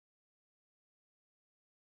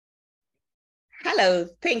Hello,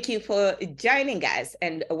 thank you for joining us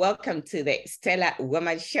and welcome to the Stellar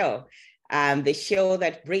Woman Show, the show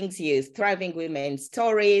that brings you thriving women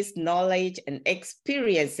stories, knowledge, and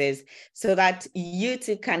experiences so that you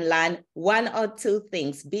too can learn one or two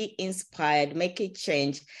things, be inspired, make a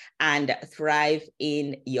change, and thrive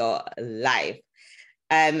in your life.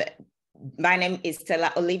 My name is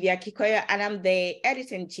Stella Olivia Kikoyo, and I'm the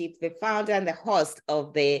editor-in-chief, the founder, and the host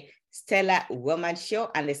of the Stellar Woman Show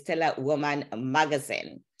and the Stellar Woman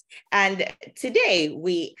Magazine. And today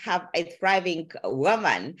we have a thriving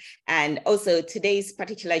woman. And also today's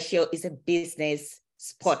particular show is a business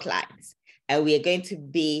spotlight. And we are going to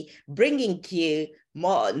be bringing you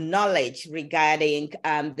more knowledge regarding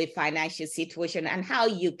the financial situation and how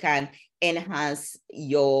you can enhance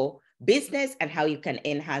your business and how you can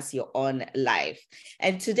enhance your own life.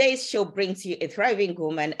 And today's show brings you a thriving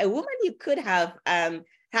woman, a woman you could have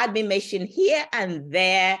had me mention here and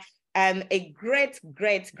there, a great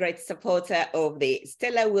supporter of the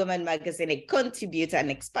Stellar Woman magazine, a contributor, an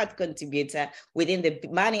expert contributor within the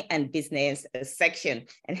money and business section.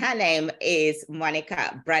 And her name is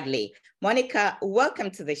Monica Bradley. Monica, welcome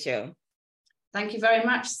to the show. Thank you very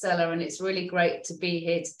much, Stella. And it's really great to be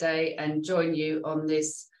here today and join you on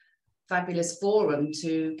this fabulous forum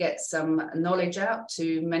to get some knowledge out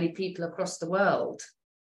to many people across the world.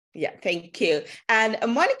 Yeah, thank you. And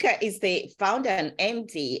Monica is the founder and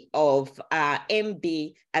MD of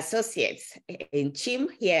MB Associates in Chim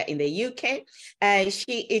here in the UK.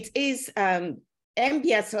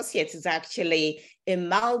 MB Associates is actually a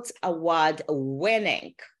multi-award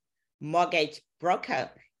winning mortgage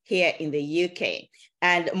broker here in the UK.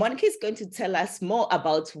 And Monica is going to tell us more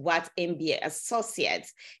about what MB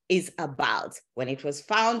Associates is about, when it was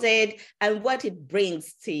founded, and what it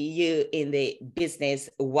brings to you in the business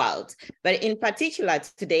world. But in particular,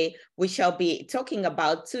 today, we shall be talking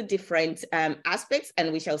about two different aspects,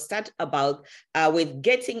 and we shall start with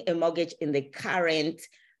getting a mortgage in the current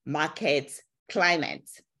market climate.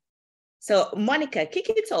 So Monica, kick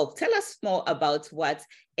it off. Tell us more about what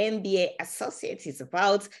MBA Associates is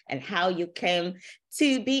about and how you came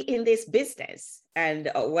to be in this business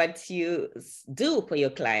and what you do for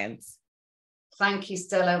your clients. Thank you,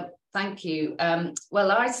 Stella. Thank you.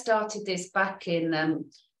 Well, I started this back in a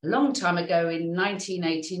long time ago in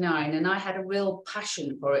 1989, and I had a real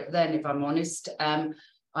passion for it then, if I'm honest.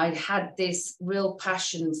 I had this real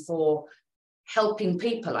passion for helping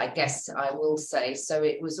people, I guess I will say. So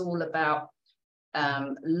it was all about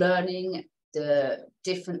learning the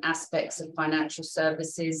different aspects of financial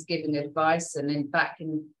services, giving advice. And in back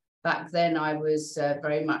then, I was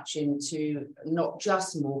very much into not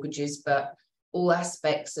just mortgages, but all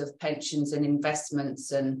aspects of pensions and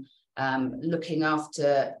investments and looking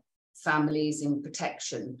after families in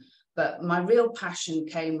protection. But my real passion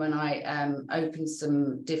came when I opened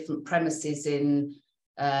some different premises in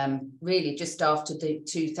really just after the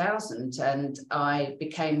 2000, and I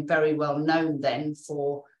became very well known then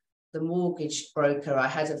for the mortgage broker. I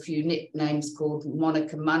had a few nicknames called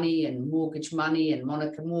Monica Money and Mortgage Money and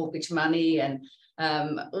Monica Mortgage Money and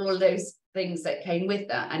all those things that came with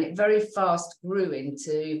that. And it very fast grew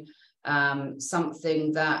into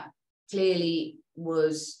something that clearly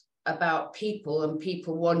was about people and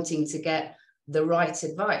people wanting to get the right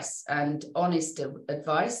advice and honest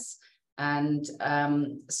advice. And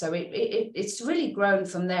so it's really grown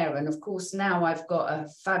from there. And of course, now I've got a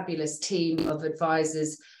fabulous team of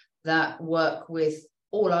advisors that work with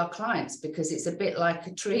all our clients, because it's a bit like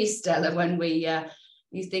a tree, Stella, when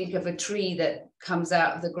you think of a tree that comes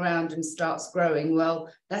out of the ground and starts growing. Well,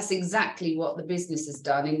 that's exactly what the business has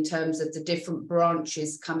done in terms of the different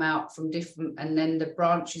branches come out from different, and then the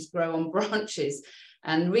branches grow on branches.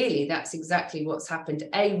 And really, that's exactly what's happened,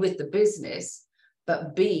 A, with the business,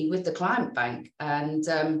 but B, with the client bank. And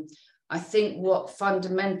I think what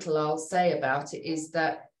fundamental I'll say about it is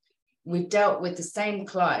that we've dealt with the same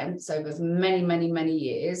clients over many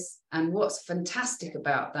years. And what's fantastic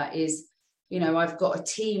about that is, you know, I've got a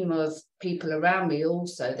team of people around me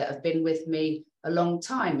also that have been with me a long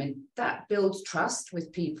time, and that builds trust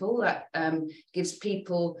with people. That gives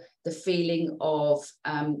people the feeling of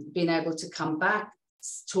being able to come back,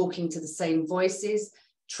 talking to the same voices,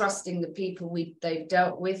 trusting the people they've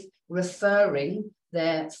dealt with, referring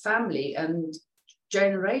their family and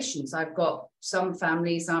generations. I've got some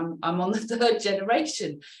families, I'm on the third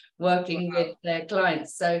generation working with their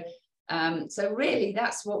clients. So really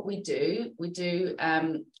that's what we do.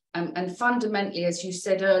 And fundamentally, as you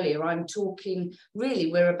said earlier, I'm talking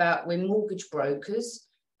really, we're mortgage brokers,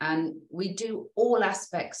 and we do all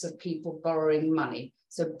aspects of people borrowing money.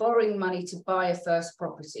 So borrowing money to buy a first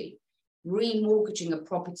property. remortgaging a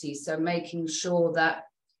property, so making sure that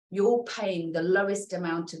you're paying the lowest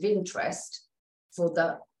amount of interest for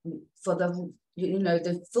the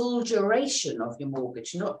the full duration of your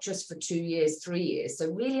mortgage, not just for 2 years, 3 years.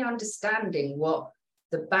 So really understanding what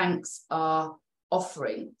the banks are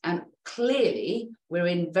offering. And clearly we're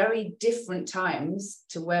in very different times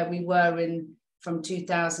to where we were in from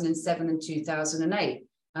 2007 and 2008.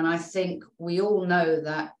 And I think we all know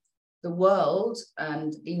that the world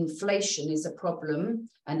and inflation is a problem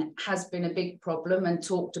and has been a big problem and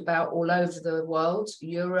talked about all over the world,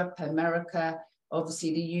 Europe, America,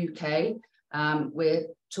 obviously the UK. We're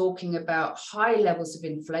talking about high levels of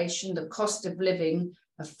inflation, the cost of living,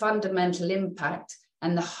 a fundamental impact,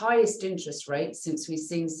 and the highest interest rates since we've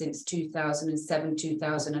seen since 2007,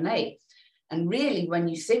 2008. And really, when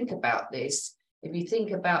you think about this, if you think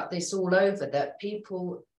about this all over, that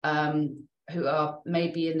people who are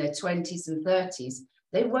maybe in their 20s and 30s,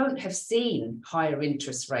 they won't have seen higher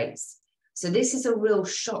interest rates. So this is a real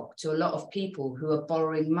shock to a lot of people who are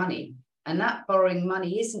borrowing money. And that borrowing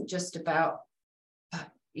money isn't just about,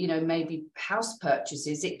 maybe house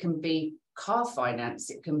purchases. It can be car finance.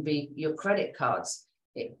 It can be your credit cards.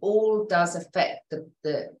 It all does affect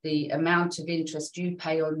the amount of interest you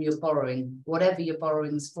pay on your borrowing, whatever your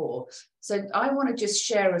borrowing's for. So I want to just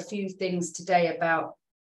share a few things today about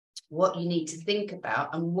what you need to think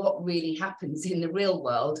about and what really happens in the real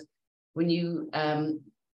world when you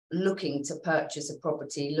looking to purchase a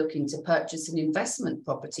property, looking to purchase an investment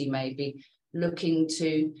property, maybe looking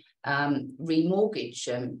to remortgage,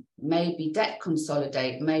 maybe debt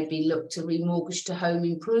consolidate, maybe look to remortgage to home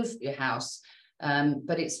improve your house.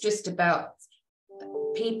 But it's just about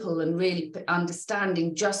people and really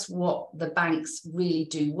understanding just what the banks really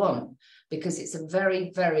do want, because it's a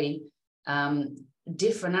very, very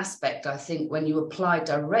different aspect, I think, when you apply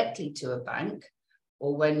directly to a bank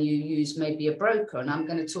or when you use maybe a broker. And I'm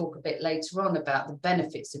going to talk a bit later on about the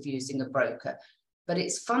benefits of using a broker. But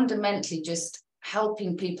it's fundamentally just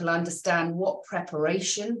helping people understand what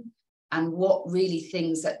preparation and what really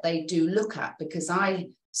things that they do look at, because I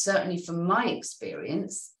certainly from my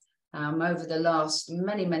experience over the last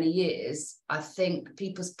many, many years, I think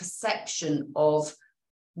people's perception of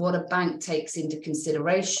what a bank takes into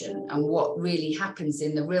consideration and what really happens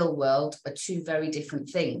in the real world are two very different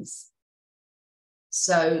things.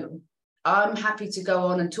 So I'm happy to go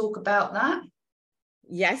on and talk about that.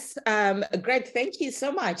 Yes, Greg, thank you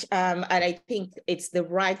so much. And I think it's the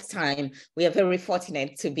right time. We are very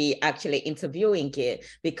fortunate to be actually interviewing you,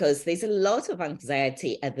 because there's a lot of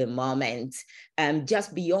anxiety at the moment,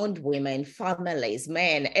 just beyond women, families,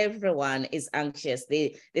 men, everyone is anxious.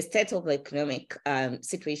 The state of the economic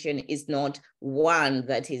situation is not one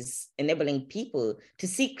that is enabling people to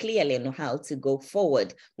see clearly on how to go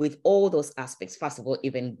forward with all those aspects. First of all,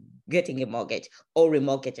 even getting a mortgage or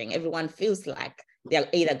remortgaging. Everyone feels like they're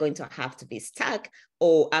either going to have to be stuck,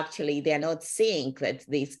 or actually they're not seeing that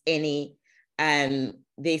there's any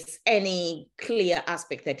clear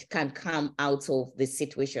aspect that can come out of the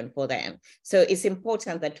situation for them. So it's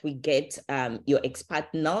important that we get your expert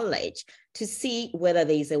knowledge to see whether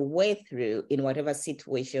there is a way through in whatever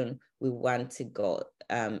situation we want to go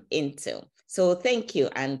into. So thank you.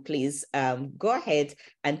 And please go ahead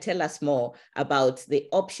and tell us more about the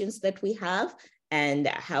options that we have and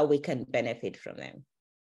how we can benefit from them.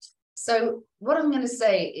 So what I'm going to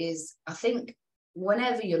say is, I think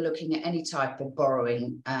whenever you're looking at any type of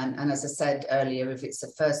borrowing, and as I said earlier, if it's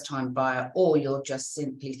a first-time buyer, or you're just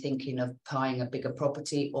simply thinking of buying a bigger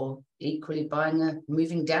property, or equally buying a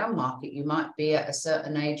moving down market, you might be at a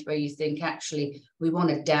certain age where you think, actually, we want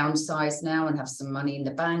to downsize now and have some money in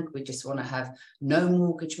the bank. We just want to have no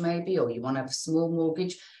mortgage maybe, or you want to have a small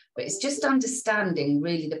mortgage. But it's just understanding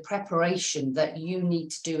really the preparation that you need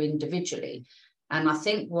to do individually. And I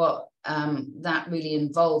think what that really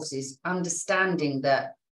involves is understanding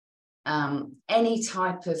that any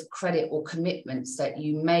type of credit or commitments that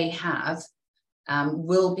you may have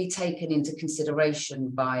will be taken into consideration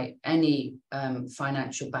by any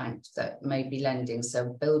financial bank that may be lending,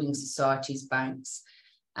 so building societies, banks,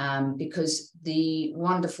 because the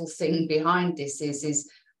wonderful thing behind this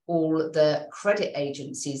is all the credit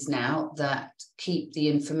agencies now that keep the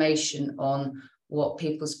information on what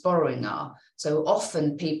people's borrowing are. So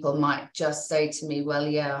often people might just say to me, well,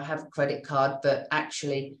 yeah, I have a credit card, but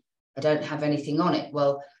actually I don't have anything on it.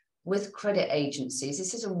 Well, with credit agencies,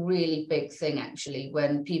 this is a really big thing, actually,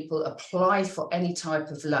 when people apply for any type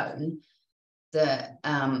of loan, that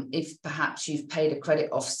if perhaps you've paid a credit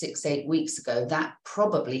off 6-8 weeks ago, that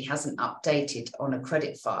probably hasn't updated on a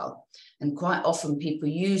credit file. And quite often people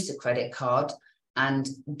use the credit card and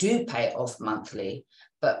do pay it off monthly.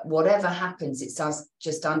 But whatever happens, it's us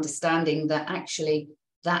just understanding that actually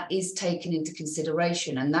that is taken into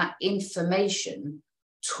consideration, and that information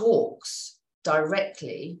talks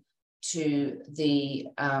directly to the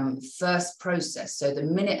first process. So the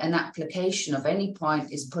minute an application of any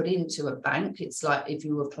point is put into a bank, it's like if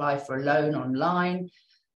you apply for a loan online,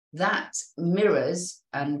 that mirrors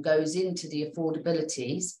and goes into the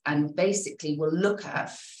affordabilities and basically will look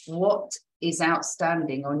at what is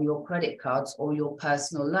outstanding on your credit cards or your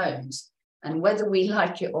personal loans. And whether we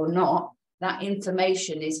like it or not, that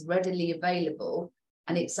information is readily available,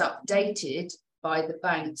 and it's updated by the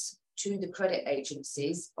banks to the credit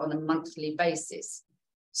agencies on a monthly basis.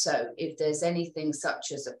 So if there's anything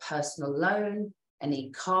such as a personal loan, any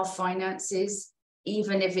car finances,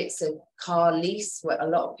 even if it's a car lease, where a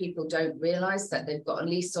lot of people don't realize that they've got a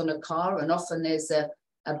lease on a car, and often there's a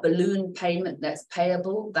balloon payment that's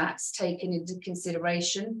payable, that's taken into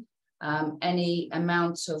consideration. Any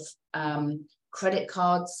amount of credit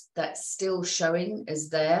cards that's still showing as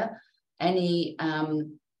there, any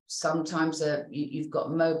sometimes you've got a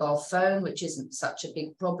mobile phone, which isn't such a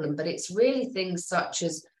big problem, but it's really things such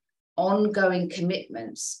as ongoing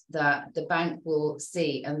commitments that the bank will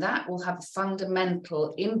see, and that will have a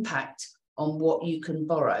fundamental impact on what you can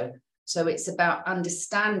borrow. So it's about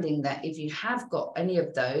understanding that if you have got any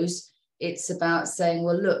of those, it's about saying,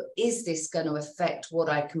 well, look, is this going to affect what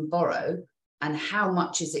I can borrow, and how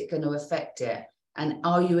much is it going to affect it? And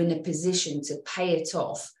are you in a position to pay it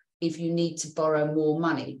off if you need to borrow more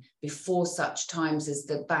money before such times as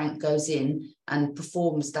the bank goes in and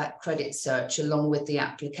performs that credit search along with the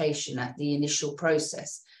application at the initial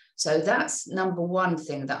process? So that's number one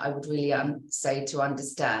thing that I would really say to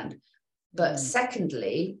understand. But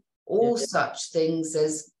secondly, all such things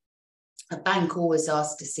as a bank always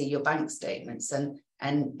asks to see your bank statements, and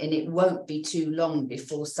it won't be too long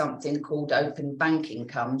before something called open banking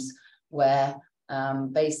comes, where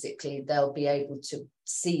basically they'll be able to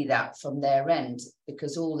see that from their end,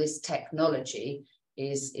 because all this technology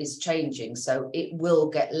is changing. So it will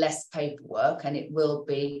get less paperwork, and it will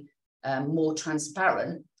be more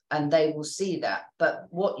transparent, and they will see that. But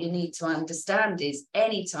what you need to understand is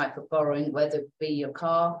any type of borrowing, whether it be your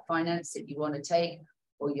car finance that you want to take,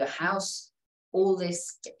 or your house, all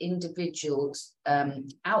this individual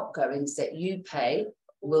outgoings that you pay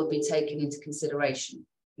will be taken into consideration.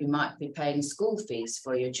 You might be paying school fees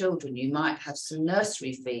for your children. You might have some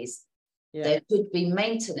nursery fees. Yeah. There could be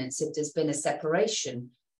maintenance if there's been a separation,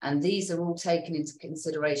 and these are all taken into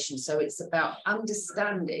consideration. So it's about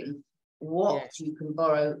understanding what you can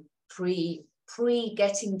borrow pre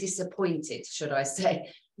getting disappointed, should I say,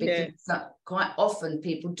 because quite often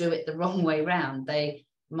people do it the wrong way round. They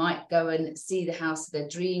might go and see the house of their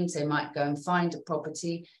dreams. They might go and find a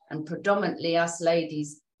property, and predominantly us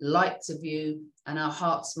ladies like to view, and our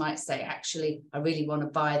hearts might say, actually, I really want to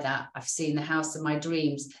buy that. I've seen the house of my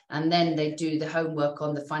dreams. And then they do the homework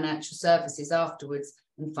on the financial services afterwards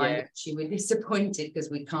and find actually we're disappointed because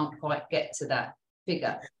we can't quite get to that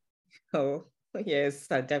figure. Oh, yes,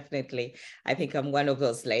 definitely. I think I'm one of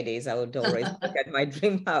those ladies. I would always look at my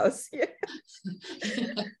dream house.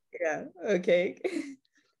 Yeah, okay.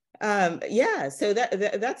 So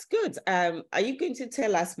that's good. Are you going to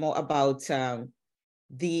tell us more about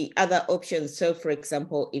the other options? So for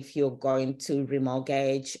example, if you're going to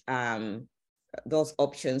remortgage, those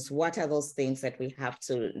options, what are those things that we have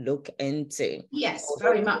to look into? Yes,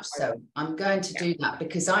 very much so. I'm going to do that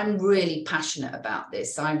because I'm really passionate about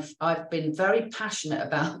this. I've been very passionate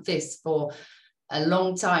about this for a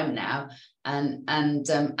long time now. And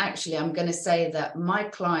actually, I'm going to say that my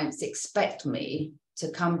clients expect me to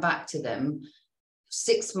come back to them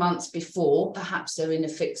 6 months before, perhaps they're in a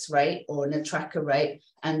fixed rate or in a tracker rate,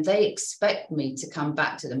 and they expect me to come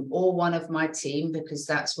back to them, or one of my team, because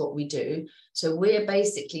that's what we do. So we're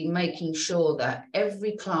basically making sure that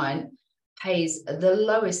every client pays the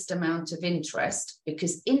lowest amount of interest,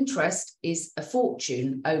 because interest is a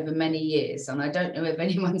fortune over many years. And I don't know if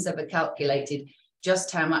anyone's ever calculated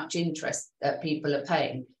just how much interest that people are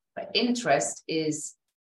paying, but interest is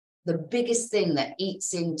the biggest thing that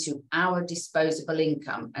eats into our disposable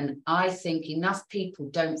income. And I think enough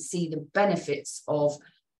people don't see the benefits of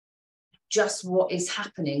just what is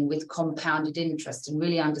happening with compounded interest and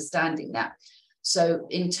really understanding that. So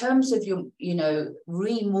in terms of your,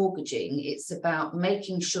 remortgaging, it's about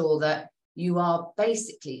making sure that you are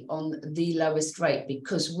basically on the lowest rate,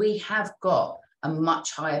 because we have got a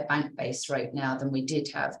much higher bank base rate now than we did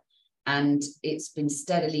have. And it's been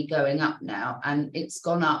steadily going up now, and it's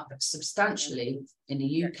gone up substantially in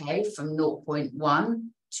the UK from 0.1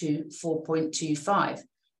 to 4.25.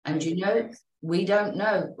 And we don't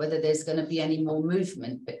know whether there's going to be any more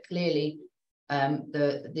movement, but clearly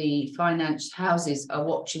the finance houses are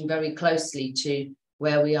watching very closely to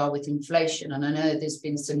where we are with inflation. And I know there's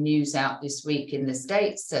been some news out this week in the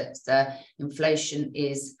States that inflation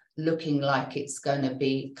is looking like it's going to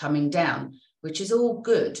be coming down, which is all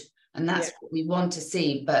good. And that's what we want to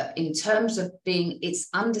see. But in terms of it's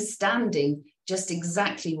understanding just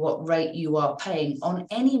exactly what rate you are paying on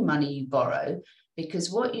any money you borrow, because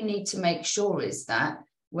what you need to make sure is that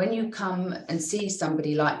when you come and see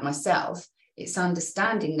somebody like myself, it's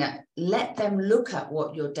understanding that let them look at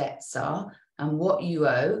what your debts are and what you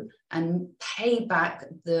owe and pay back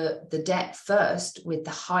the debt first with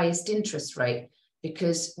the highest interest rate.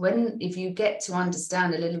 Because if you get to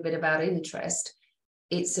understand a little bit about interest,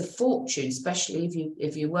 it's a fortune, especially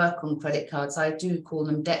if you work on credit cards. I do call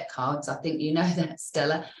them debt cards. I think you know that,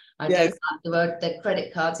 Stella. I don't like the word they're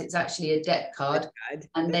credit cards. It's actually a debt card.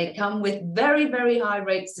 And they come with very, very high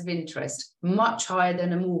rates of interest, much higher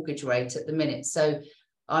than a mortgage rate at the minute. So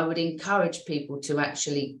I would encourage people to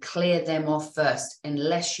actually clear them off first,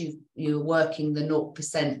 unless you're working the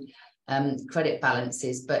 0% credit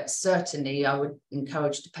balances. But certainly I would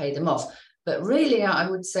encourage to pay them off. But really, I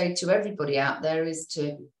would say to everybody out there is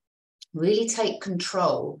to really take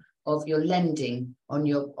control of your lending on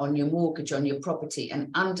your mortgage, on your property, and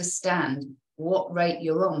understand what rate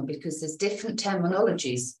you're on, because there's different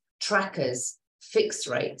terminologies: trackers, fixed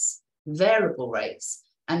rates, variable rates.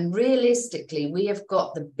 And realistically, we have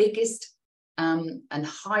got the biggest and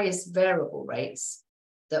highest variable rates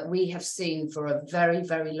that we have seen for a very,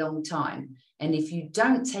 very long time. And if you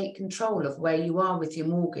don't take control of where you are with your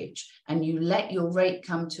mortgage and you let your rate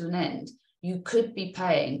come to an end, you could be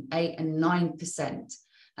paying 8 and 9%.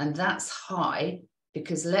 And that's high,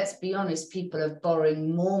 because let's be honest, people are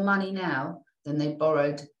borrowing more money now than they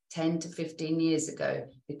borrowed 10 to 15 years ago,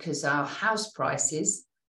 because our house prices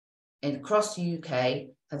across the UK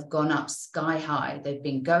have gone up sky high. They've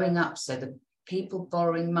been going up. So the people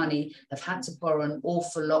borrowing money have had to borrow an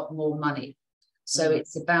awful lot more money. So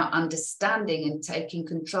it's about understanding and taking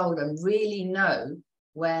control and really know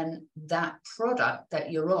when that product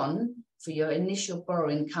that you're on for your initial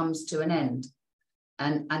borrowing comes to an end,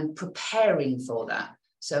 and preparing for that.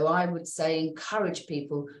 So I would say encourage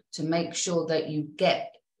people to make sure that you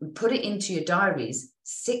put it into your diaries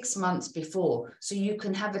 6 months before, so you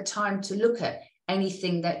can have a time to look at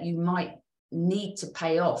anything that you might need to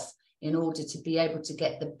pay off in order to be able to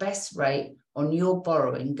get the best rate on your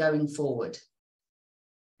borrowing going forward.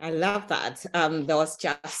 I love that. There was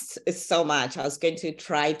just so much. I was going to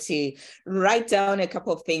try to write down a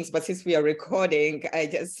couple of things, but since we are recording, I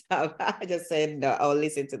just said, no, I'll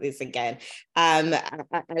listen to this again. I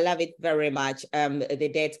love it very much,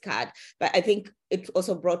 the debt card. But I think it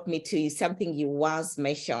also brought me to something you once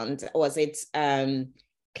mentioned. Was it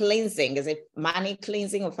cleansing? Is it money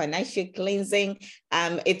cleansing or financial cleansing?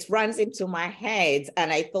 It runs into my head, and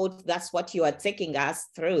I thought that's what you are taking us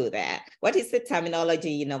through there. What is the terminology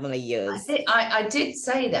you normally use? I did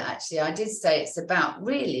say that, actually. I did say it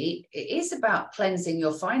is about cleansing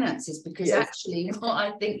your finances, because actually what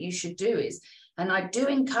I think you should do is, and I do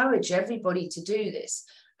encourage everybody to do this,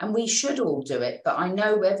 and we should all do it, but I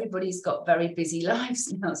know everybody's got very busy lives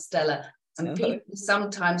now, Stella, and people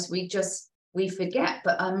sometimes we forget.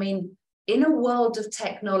 But I mean, in a world of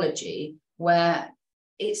technology where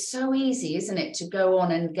it's so easy, isn't it, to go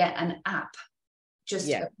on and get an app,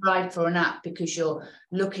 apply for an app because you're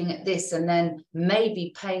looking at this, and then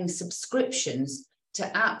maybe paying subscriptions to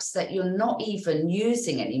apps that you're not even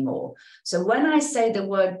using anymore. So when I say the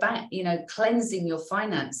word cleansing your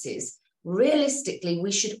finances, realistically,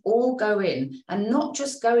 we should all go in, and not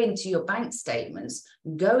just go into your bank statements,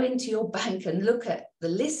 go into your bank and look at the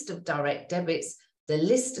list of direct debits, the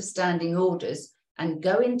list of standing orders, and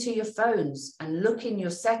go into your phones and look in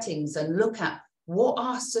your settings and look at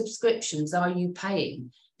what subscriptions are you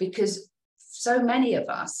paying? Because so many of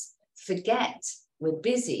us forget, we're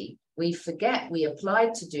busy, we forget we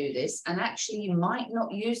applied to do this, and actually you might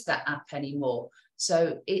not use that app anymore.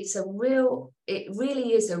 So it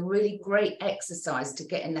really is a really great exercise to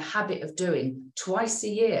get in the habit of doing twice a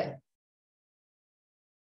year.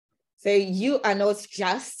 So you are not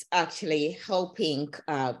just actually helping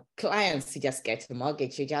clients to just get a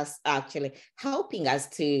mortgage, you're just actually helping us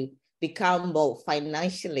to become more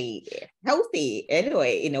financially healthy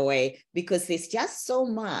anyway, in a way, because there's just so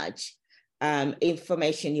much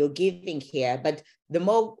information you're giving here. But the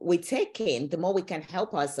more we take in, the more we can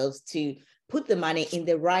help ourselves to put the money in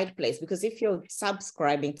the right place. Because if you're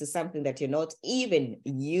subscribing to something that you're not even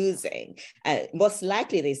using, most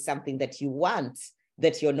likely there's something that you want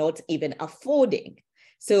that you're not even affording.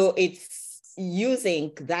 So it's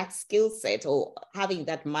using that skill set or having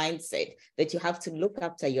that mindset that you have to look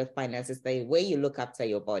after your finances the way you look after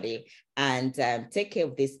your body, and take care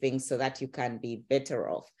of these things so that you can be better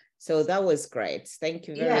off. So that was great. Thank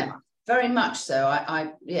you very much. Very much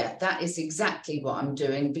so. Yeah, that is exactly what I'm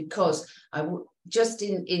doing, because just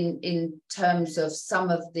in terms of some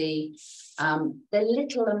of the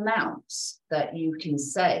little amounts that you can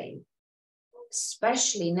save,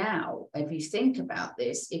 especially now, if you think about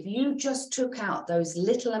this, if you just took out those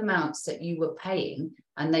little amounts that you were paying,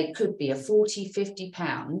 and they could be a 40, 50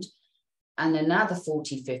 pound, and another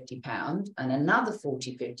 40, 50 pound, and another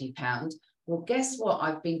 40, 50 pound. Well, guess what?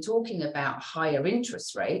 I've been talking about higher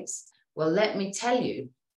interest rates. Well, let me tell you,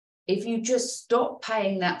 if you just stop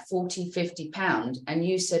paying that 40, 50 pound, and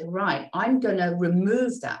you said, right, I'm going to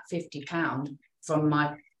remove that 50 pound from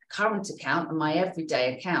my current account and my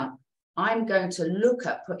everyday account, I'm going to look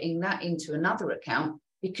at putting that into another account,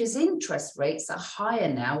 because interest rates are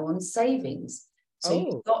higher now on savings. So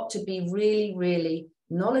you've got to be really, really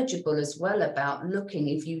knowledgeable as well about looking,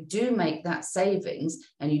 if you do make that savings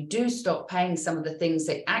and you do stop paying some of the things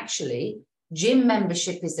that actually, gym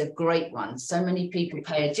membership is a great one. So many people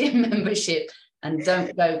pay a gym membership and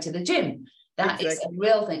don't go to the gym. That is a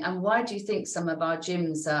real thing. And why do you think some of our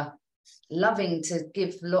gyms are loving to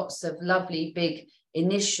give lots of lovely big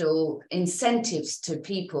initial incentives to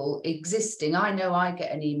people existing? I know I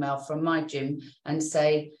get an email from my gym and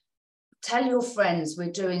say, tell your friends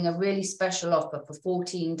we're doing a really special offer for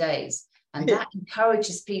 14 days. And that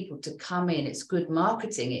encourages people to come in. It's good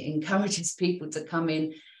marketing. It encourages people to come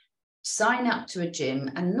in, sign up to a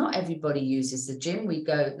gym. And not everybody uses the gym.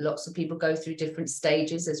 Lots of people go through different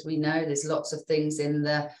stages. As we know, there's lots of things in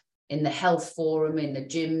the health forum, in the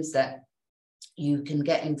gyms, that you can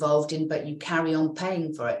get involved in, but you carry on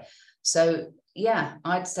paying for it. So yeah,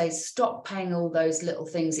 I'd say stop paying all those little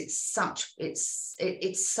things.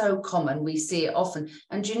 It's so common. We see it often.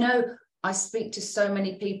 And you know, I speak to so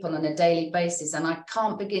many people on a daily basis, and I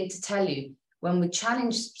can't begin to tell you, when we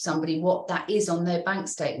challenge somebody what that is on their bank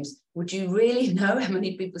statements, would you really know how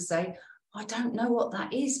many people say, I don't know what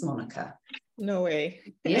that is, Monica? No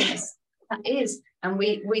way. Yes, that is. And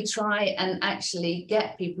we try and actually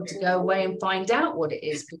get people to go away and find out what it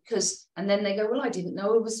is, and then they go, well, I didn't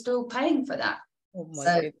know we were still paying for that.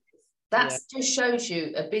 So that just shows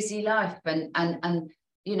you a busy life, and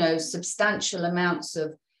you know, substantial amounts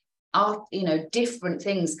of different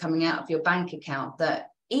things coming out of your bank account that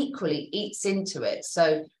equally eats into it.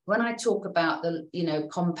 So when I talk about the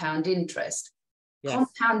compound interest,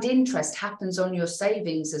 compound interest happens on your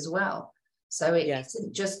savings as well. So it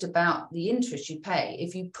isn't just about the interest you pay.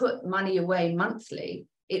 If you put money away monthly,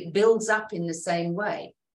 it builds up in the same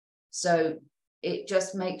way. So it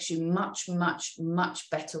just makes you much, much, much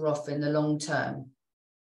better off in the long term.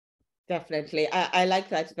 Definitely. I like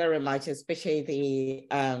that very much, especially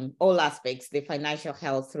the all aspects, the financial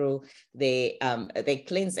health through the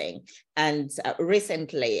cleansing. And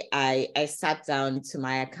recently I sat down to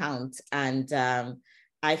my account, and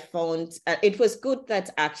I found it was good that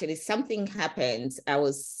actually something happened.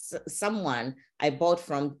 Someone I bought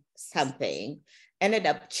from something ended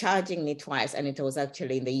up charging me twice, and it was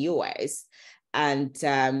actually in the US. And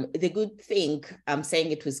the good thing, I'm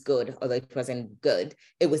saying it was good, although it wasn't good,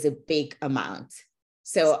 it was a big amount.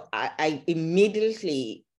 So I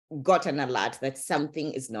immediately got an alert that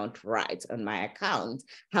something is not right on my account.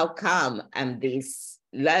 How come I'm this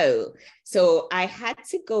low? So I had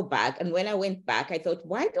to go back. And when I went back, I thought,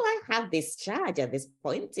 why do I have this charge at this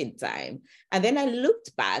point in time? And then I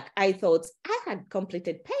looked back, I thought, I had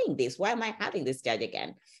completed paying this. Why am I having this charge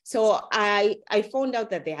again? So I found out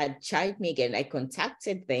that they had charged me again. I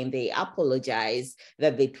contacted them. They apologized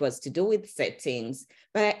that it was to do with settings.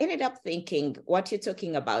 But I ended up thinking, what you're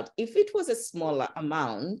talking about, if it was a smaller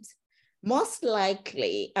amount, most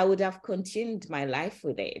likely I would have continued my life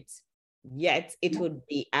with it. Yet it would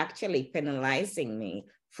be actually penalizing me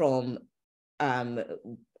from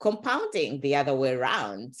compounding the other way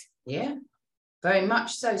around. Yeah, very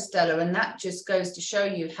much so, Stella. And that just goes to show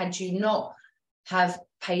you, had you not have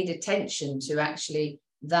paid attention to actually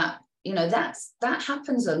that, that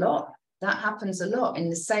happens a lot. That happens a lot, in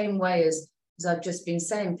the same way as I've just been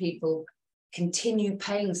saying, people continue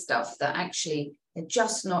paying stuff that actually they're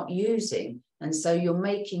just not using. And so you're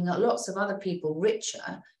making lots of other people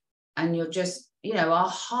richer, and you're just, our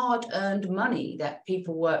hard-earned money that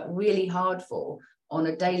people work really hard for on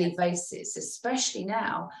a daily basis, especially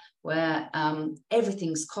now where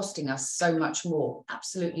everything's costing us so much more,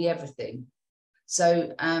 absolutely everything.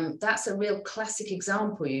 So that's a real classic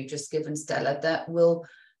example you've just given, Stella, that will,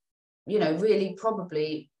 really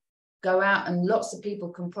probably go out, and lots of people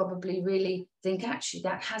can probably really think, actually,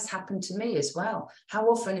 that has happened to me as well. How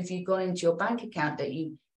often have you gone into your bank account that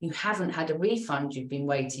you haven't had a refund you've been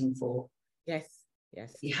waiting for? Yes,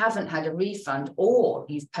 yes. You haven't had a refund, or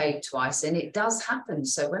you've paid twice, and it does happen.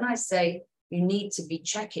 So when I say you need to be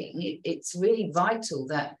checking, it's really vital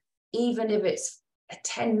that even if it's a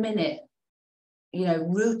 10-minute,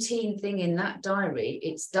 routine thing in that diary,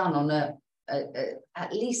 it's done on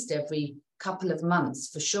at least every couple of months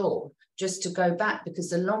for sure, just to go back, because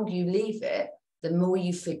the longer you leave it, the more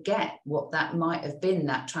you forget what that might have been,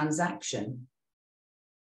 that transaction.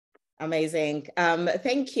 Amazing.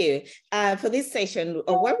 Thank you. For this session,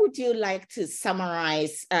 what would you like to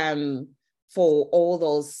summarize for all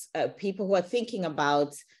those people who are thinking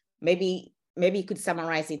about, maybe you could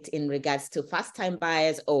summarize it in regards to first-time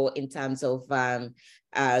buyers, or in terms of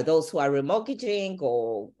those who are remortgaging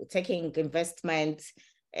or taking investment,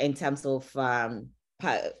 in terms of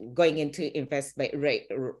going into investment,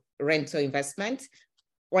 rental investment,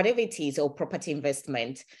 whatever it is, or property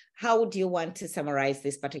investment. How do you want to summarize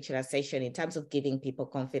this particular session in terms of giving people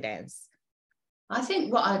confidence? I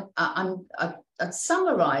think what I'd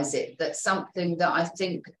summarize it, that's something that I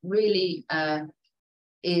think really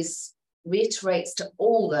reiterates to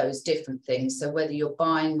all those different things. So whether you're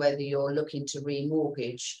buying, whether you're looking to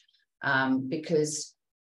remortgage, because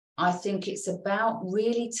I think it's about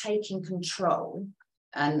really taking control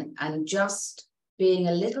and just being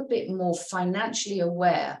a little bit more financially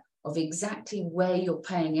aware of exactly where you're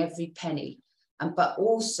paying every penny, but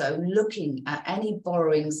also looking at any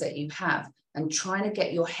borrowings that you have and trying to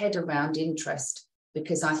get your head around interest.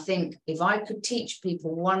 Because I think if I could teach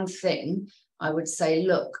people one thing, I would say,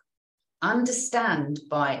 look, understand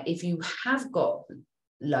if you have got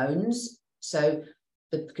loans,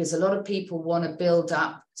 because a lot of people want to build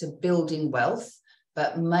up to building wealth,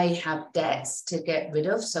 but may have debts to get rid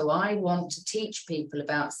of. So I want to teach people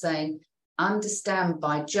about saying, understand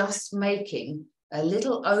by just making a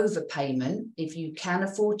little overpayment, if you can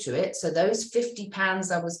afford to it. So those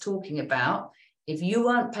 £50 I was talking about, if you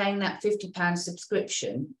weren't paying that £50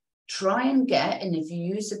 subscription, try and get, and if you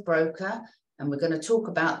use a broker, and we're going to talk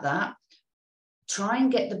about that, try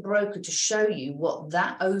and get the broker to show you what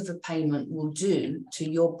that overpayment will do to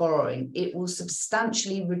your borrowing. It will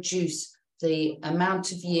substantially reduce the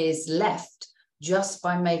amount of years left just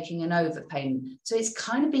by making an overpayment. So it's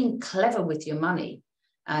kind of being clever with your money.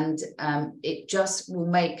 And it just will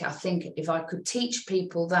make, I think, if I could teach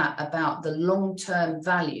people that about the long-term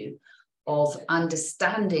value of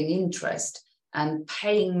understanding interest and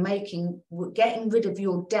getting rid of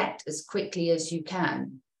your debt as quickly as you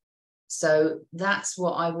can. So that's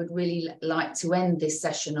what I would really like to end this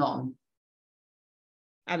session on.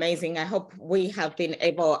 Amazing. I hope we have been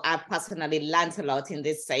able, I've personally learned a lot in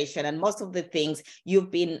this session, and most of the things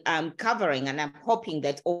you've been covering, and I'm hoping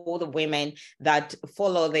that all the women that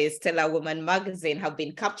follow the Stellar Woman magazine have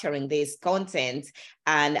been capturing this content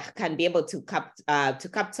and can be able to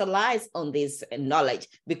capitalize on this knowledge,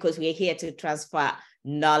 because we're here to transfer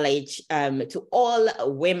knowledge to all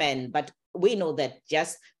women. But we know that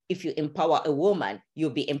just if you empower a woman, you'll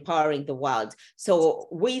be empowering the world. So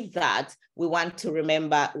with that, we want to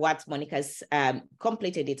remember what Monica's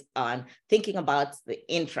completed it on, thinking about the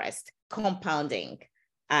interest, compounding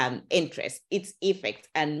interest, its effect,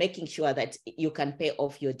 and making sure that you can pay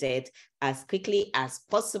off your debt as quickly as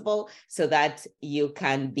possible so that you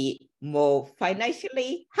can be more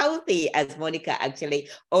financially healthy, as Monica actually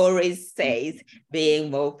always says, being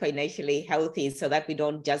more financially healthy, so that we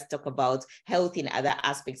don't just talk about health in other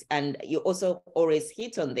aspects. And you also always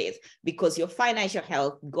hit on this, because your financial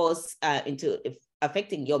health goes into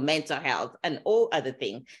affecting your mental health and all other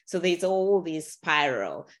things. So there's all this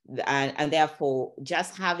spiral, and therefore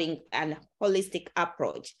just having a holistic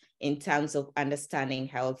approach in terms of understanding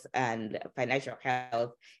health and financial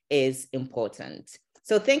health is important.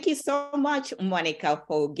 So thank you so much, Monica,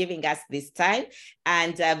 for giving us this time.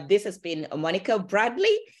 And this has been Monica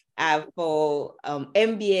Bradley for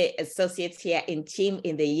MBA Associates here in CHIM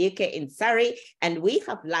in the UK in Surrey. And we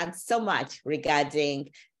have learned so much regarding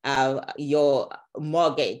your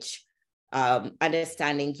mortgage,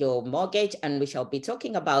 understanding your mortgage. And we shall be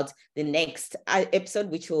talking about the next episode,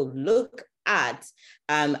 which will look at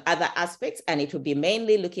other aspects, and it will be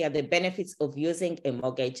mainly looking at the benefits of using a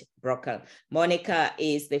mortgage broker. Monica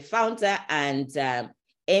is the founder and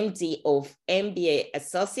MD of MBA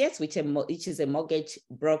Associates, which is a mortgage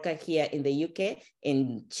broker here in the UK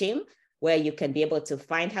in CHIM, where you can be able to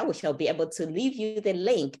find her. We shall be able to leave you the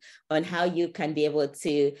link on how you can be able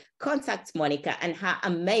to contact Monica and her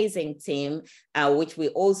amazing team, which we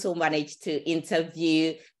also managed to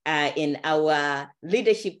interview in our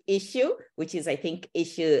leadership issue, which is, I think,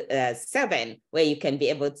 issue 7, where you can be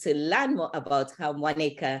able to learn more about how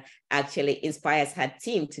Monica actually inspires her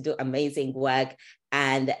team to do amazing work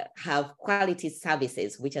and have quality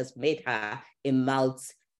services, which has made her a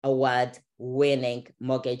multi-award-winning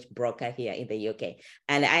mortgage broker here in the UK.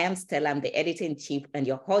 And I am Stella, I'm the editor-in-chief and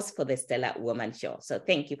your host for the Stella Woman Show. So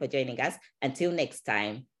thank you for joining us. Until next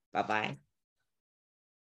time, bye-bye.